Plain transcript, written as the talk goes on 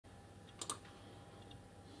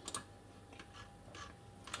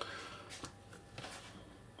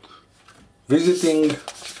Visiting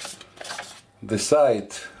the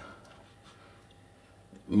site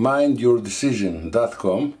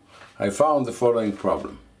mindyourdecision.com, I found the following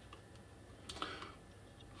problem.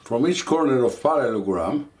 From each corner of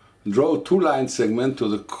parallelogram, draw two line segments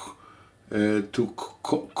to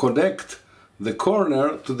connect the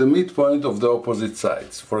corner to the midpoint of the opposite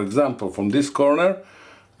sides. For example, from this corner,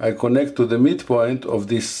 I connect to the midpoint of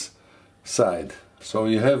this side. So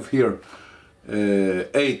you have here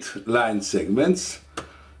 8 line segments,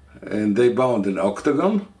 and they bound an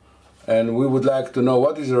octagon, and we would like to know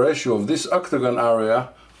what is the ratio of this octagon area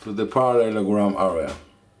to the parallelogram area.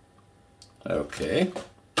 Okay.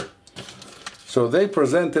 So they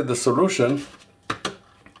presented the solution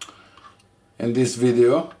in this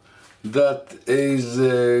video that is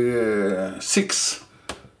 6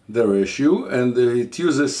 the ratio, and it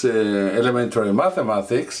uses elementary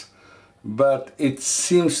mathematics, but it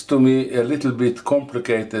seems to me a little bit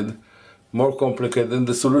complicated, more complicated than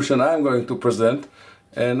the solution I'm going to present,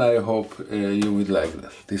 and I hope you would like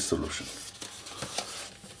this solution.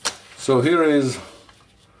 So here is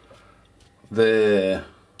the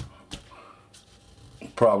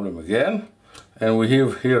problem again, and we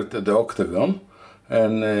have here the octagon,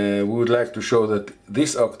 and we would like to show that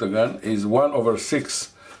this octagon is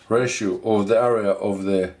 1/6 ratio of the area of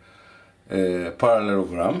the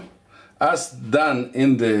parallelogram. As done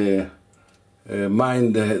in the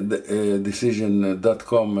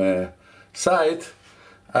minddecision.com site,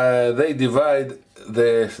 they divide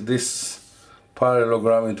this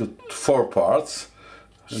parallelogram into 4 parts,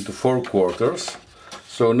 into 4 quarters.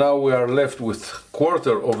 So now we are left with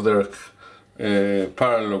quarter of the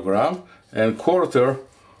parallelogram and quarter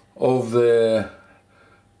of the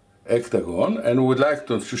octagon, and we would like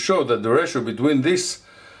to show that the ratio between this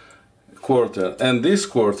quarter and this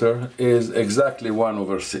quarter is exactly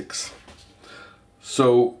 1/6.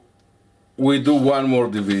 So we do one more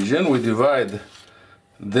division. We divide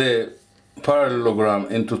the parallelogram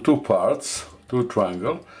into 2 parts, 2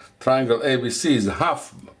 triangles. Triangle ABC is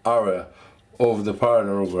half area of the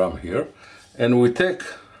parallelogram here, and we take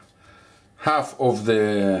half of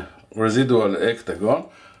the residual octagon,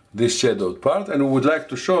 this shadowed part, and we would like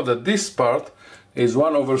to show that this part is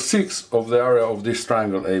 1/6 of the area of this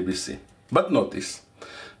triangle ABC. But notice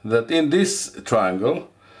that in this triangle,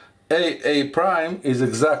 AA prime is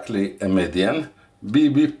exactly a median,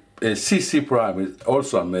 CC prime is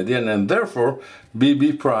also a median, and therefore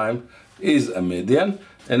BB prime is a median,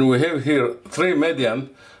 and we have here 3 median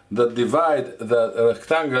that divide the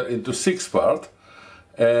rectangle into 6 parts,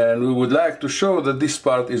 and we would like to show that this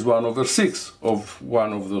part is 1/6 of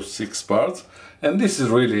one of those 6 parts, and this is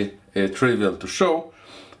really trivial to show.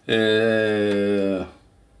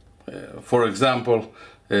 For example,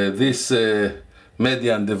 this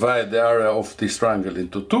median divide the area of this triangle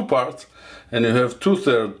into 2 parts, and you have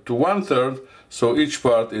 2/3 to 1/3, so each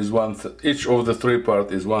part is each of the 3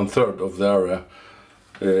 parts is 1/3 of the area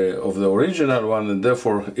of the original one, and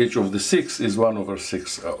therefore each of the 6 is 1/6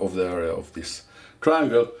 of the area of this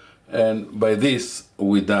triangle. And by this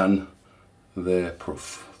we done the proof.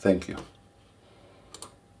 Thank you.